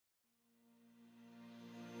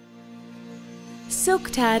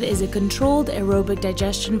SilC-TAD is a controlled aerobic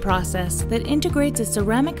digestion process that integrates a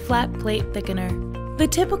ceramic flat plate thickener. The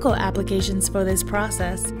typical applications for this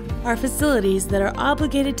process are facilities that are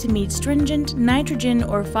obligated to meet stringent nitrogen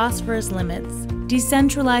or phosphorus limits,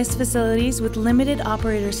 decentralized facilities with limited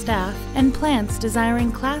operator staff, and plants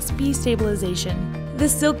desiring Class B stabilization. The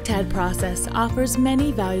SilC-TAD process offers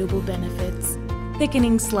many valuable benefits.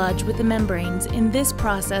 Thickening sludge with the membranes in this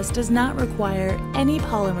process does not require any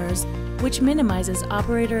polymers, which minimizes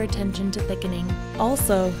operator attention to thickening.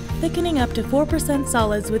 Also, thickening up to 4%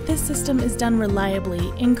 solids with this system is done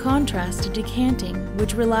reliably, in contrast to decanting,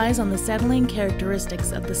 which relies on the settling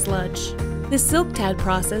characteristics of the sludge. The SilC-TAD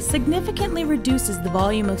process significantly reduces the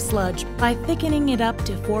volume of sludge by thickening it up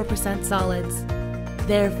to 4% solids.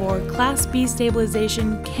 Therefore, Class B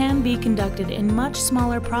stabilization can be conducted in much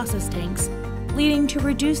smaller process tanks, leading to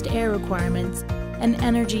reduced air requirements and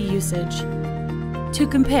energy usage. To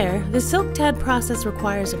compare, the SilC-TAD process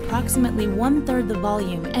requires approximately 1/3 the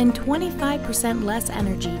volume and 25% less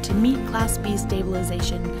energy to meet Class B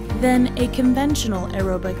stabilization than a conventional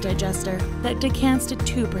aerobic digester that decants to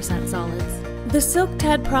 2% solids. The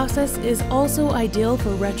SilC-TAD process is also ideal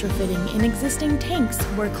for retrofitting in existing tanks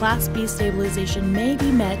where Class B stabilization may be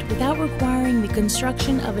met without requiring the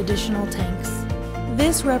construction of additional tanks.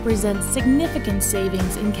 This represents significant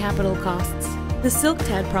savings in capital costs. The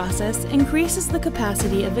SilC-TAD process increases the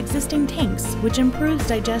capacity of existing tanks, which improves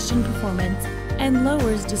digestion performance and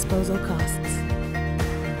lowers disposal costs.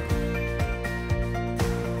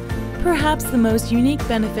 Perhaps the most unique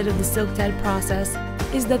benefit of the SilC-TAD process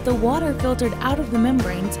is that the water filtered out of the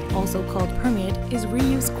membranes, also called permeate, is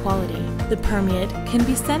reuse quality. The permeate can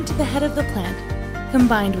be sent to the head of the plant,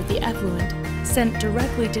 combined with the effluent, sent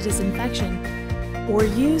directly to disinfection, or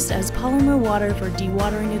used as polymer water for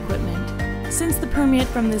dewatering equipment. Since the permeate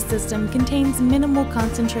from this system contains minimal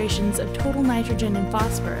concentrations of total nitrogen and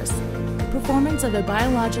phosphorus, the performance of a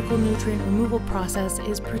biological nutrient removal process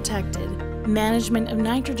is protected. Management of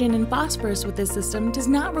nitrogen and phosphorus with this system does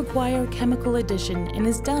not require chemical addition and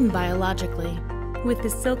is done biologically. With the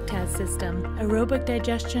SilC-TAD system, aerobic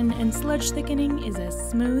digestion and sludge thickening is as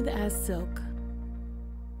smooth as silk.